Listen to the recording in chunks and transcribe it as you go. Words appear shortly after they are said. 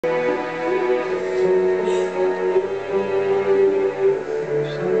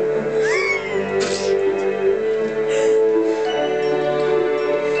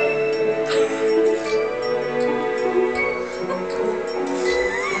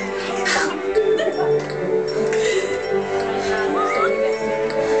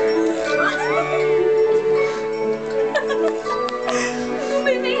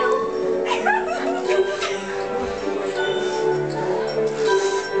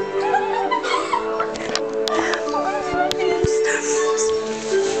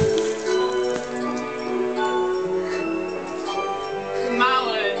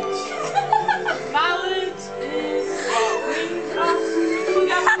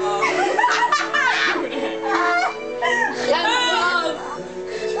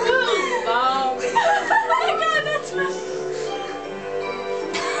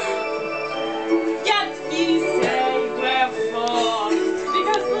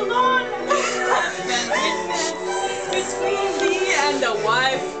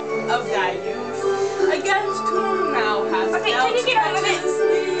Of thy youth, against whom thou hast dealt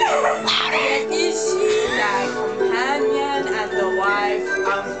treacherously, yet is she thy companion and the wife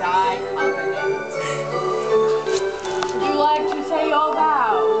of thy covenant. Would you like to say your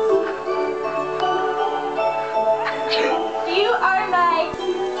vows? You are my...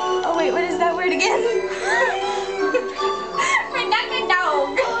 Oh wait, what is that word again? Rebecca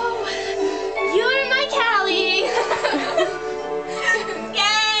dog. You are my Callie.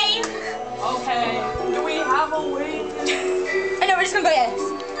 Okay, do we have a wing? I know, we're just gonna go yes.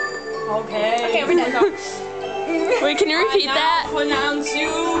 Okay. Okay, we're done. Wait, can you repeat that? I now pronounce you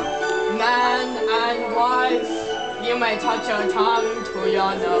man and wife. You may touch your tongue to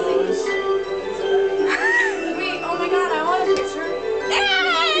your nose. Wait, oh my god, I want a picture.